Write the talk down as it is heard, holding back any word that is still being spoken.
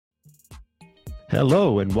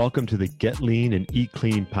Hello, and welcome to the Get Lean and Eat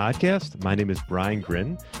Clean podcast. My name is Brian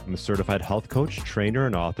Grin. I'm a certified health coach, trainer,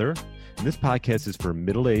 and author. And this podcast is for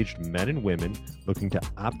middle-aged men and women looking to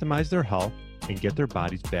optimize their health and get their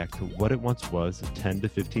bodies back to what it once was 10 to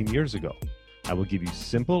 15 years ago. I will give you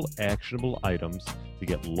simple, actionable items to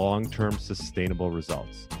get long-term sustainable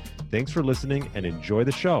results. Thanks for listening and enjoy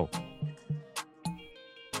the show.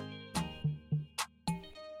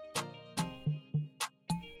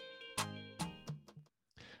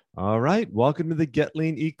 All right. Welcome to the Get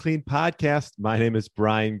Lean, Eat Clean podcast. My name is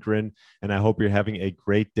Brian Grin, and I hope you're having a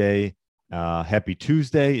great day. Happy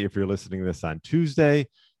Tuesday if you're listening to this on Tuesday.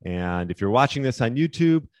 And if you're watching this on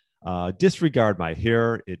YouTube, disregard my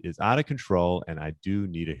hair. It is out of control, and I do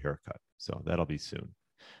need a haircut. So that'll be soon.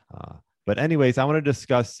 But anyways, I want to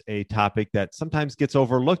discuss a topic that sometimes gets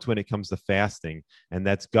overlooked when it comes to fasting, and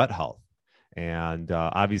that's gut health. And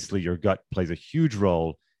obviously, your gut plays a huge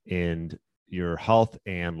role in your health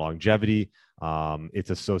and longevity. It's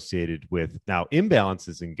associated with now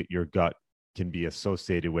imbalances in your gut can be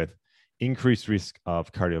associated with increased risk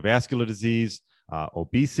of cardiovascular disease,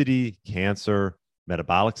 obesity, cancer,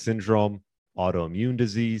 metabolic syndrome, autoimmune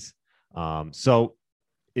disease. So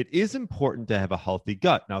it is important to have a healthy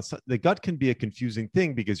gut. Now, the gut can be a confusing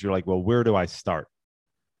thing because you're like, well, where do I start?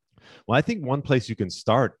 Well, I think one place you can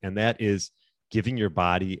start, and that is giving your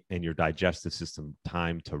body and your digestive system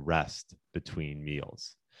time to rest between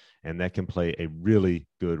meals. And that can play a really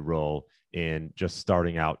good role in just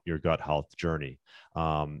starting out your gut health journey.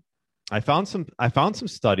 I found some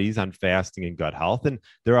studies on fasting and gut health, and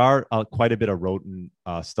there are quite a bit of rodent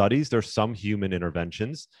studies. There's some human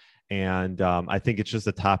interventions. And I think it's just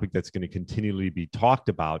a topic that's going to continually be talked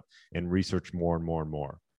about and researched more and more and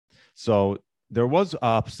more. So there was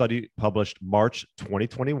a study published March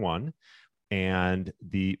 2021, and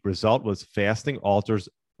the result was fasting alters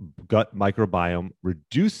gut microbiome,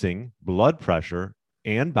 reducing blood pressure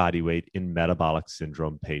and body weight in metabolic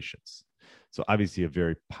syndrome patients. So obviously a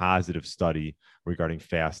very positive study regarding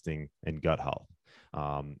fasting and gut health.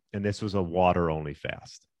 And this was a water-only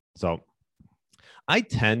fast. So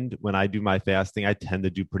when I do my fasting, I tend to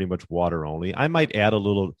do pretty much water only. I might add a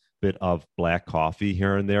little bit of black coffee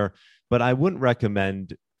here and there, but I wouldn't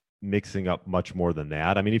recommend mixing up much more than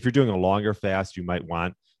that. I mean, if you're doing a longer fast, you might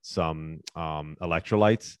want some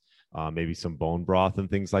electrolytes, maybe some bone broth and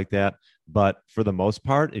things like that. But for the most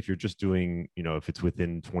part, if you're just doing, if it's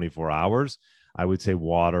within 24 hours, I would say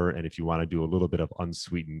water. And if you want to do a little bit of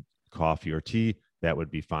unsweetened coffee or tea, that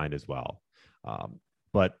would be fine as well.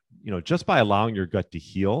 But, just by allowing your gut to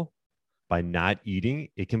heal, by not eating,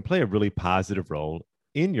 it can play a really positive role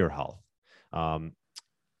in your health.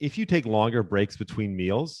 If you take longer breaks between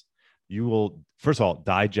meals, you will, first of all,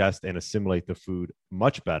 digest and assimilate the food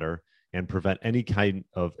much better and prevent any kind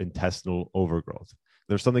of intestinal overgrowth.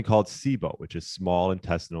 There's something called SIBO, which is small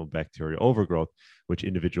intestinal bacterial overgrowth, which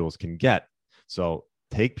individuals can get. So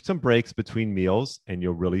take some breaks between meals and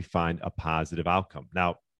you'll really find a positive outcome.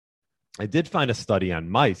 Now, I did find a study on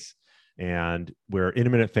mice and where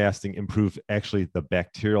intermittent fasting improved actually the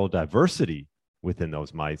bacterial diversity within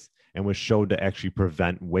those mice and was shown to actually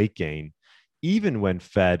prevent weight gain even when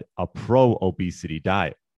fed a pro-obesity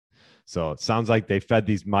diet. So it sounds like they fed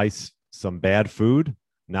these mice some bad food,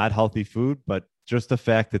 not healthy food, but just the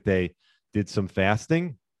fact that they did some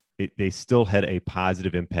fasting, they still had a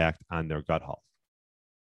positive impact on their gut health.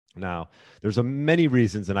 Now, there's many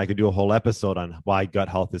reasons, and I could do a whole episode on why gut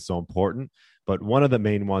health is so important, but one of the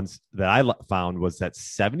main ones that I found was that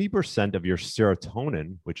 70% of your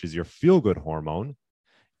serotonin, which is your feel-good hormone,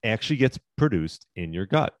 actually gets produced in your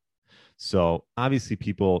gut. So obviously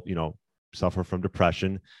people, suffer from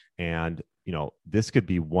depression and, this could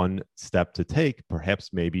be one step to take, perhaps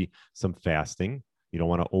maybe some fasting. You don't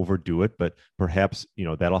want to overdo it, but perhaps,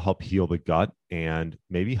 that'll help heal the gut and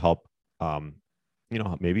maybe help,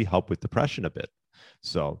 help with depression a bit.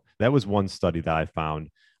 So that was one study that I found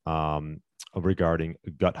regarding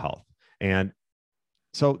gut health. And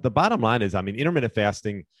so the bottom line is, intermittent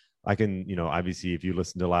fasting, I can, obviously, if you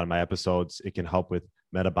listen to a lot of my episodes, it can help with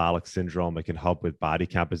metabolic syndrome. It can help with body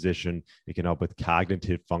composition. It can help with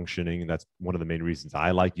cognitive functioning. And that's one of the main reasons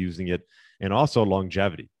I like using it, and also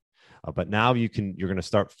longevity. But now you're going to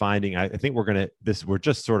start finding, I think we're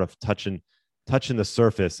just sort of touching the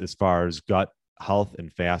surface as far as gut health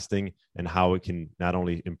and fasting and how it can not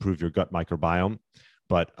only improve your gut microbiome,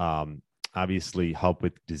 but obviously help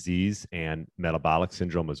with disease and metabolic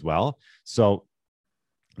syndrome as well. So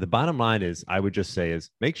the bottom line is, I would just say is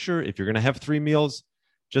make sure if you're going to have 3 meals,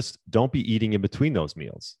 just don't be eating in between those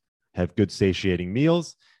meals. Have good satiating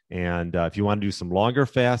meals And if you want to do some longer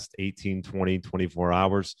fast, 18, 20, 24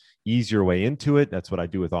 hours, ease your way into it. That's what I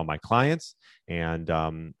do with all my clients. And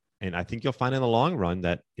I think you'll find in the long run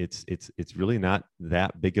that it's really not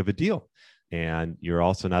that big of a deal. And you're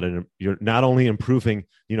also you're not only improving,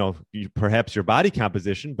 perhaps your body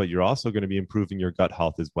composition, but you're also going to be improving your gut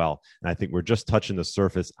health as well. And I think we're just touching the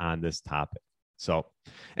surface on this topic. So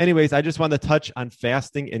anyways, I just want to touch on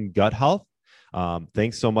fasting and gut health.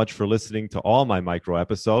 Thanks so much for listening to all my micro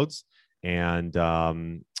episodes, and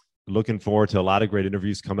looking forward to a lot of great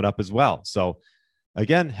interviews coming up as well. So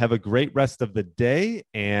again, have a great rest of the day,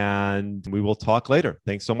 and we will talk later.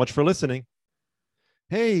 Thanks so much for listening.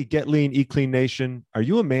 Hey, Get Lean, Eat Clean Nation. Are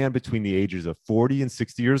you a man between the ages of 40 and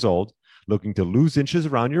 60 years old, looking to lose inches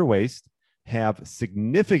around your waist, have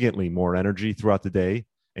significantly more energy throughout the day,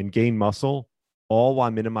 and gain muscle, all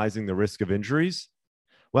while minimizing the risk of injuries?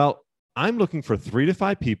 Well, I'm looking for 3 to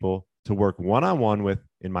 5 people to work one-on-one with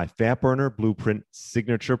in my Fat Burner Blueprint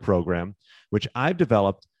Signature program, which I've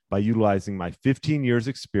developed by utilizing my 15 years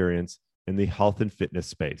experience in the health and fitness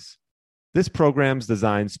space. This program is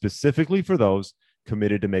designed specifically for those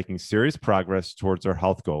committed to making serious progress towards their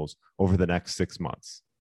health goals over the next 6 months.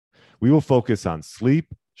 We will focus on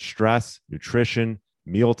sleep, stress, nutrition,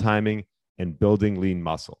 meal timing, and building lean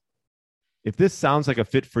muscle. If this sounds like a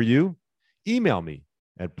fit for you, email me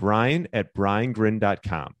at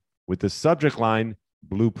brian@briangrin.com with the subject line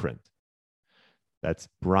Blueprint. That's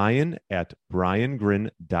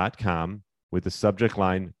brian@briangrin.com with the subject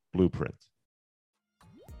line Blueprint.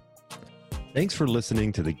 Thanks for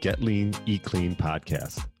listening to the Get Lean, Eat Clean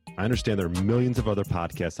podcast. I understand there are millions of other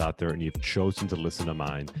podcasts out there, and you've chosen to listen to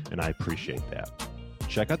mine, and I appreciate that.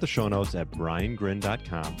 Check out the show notes at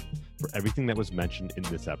briangrin.com for everything that was mentioned in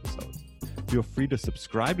this episode. Feel free to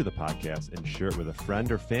subscribe to the podcast and share it with a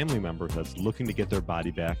friend or family member that's looking to get their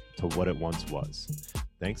body back to what it once was.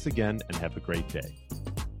 Thanks again, and have a great day.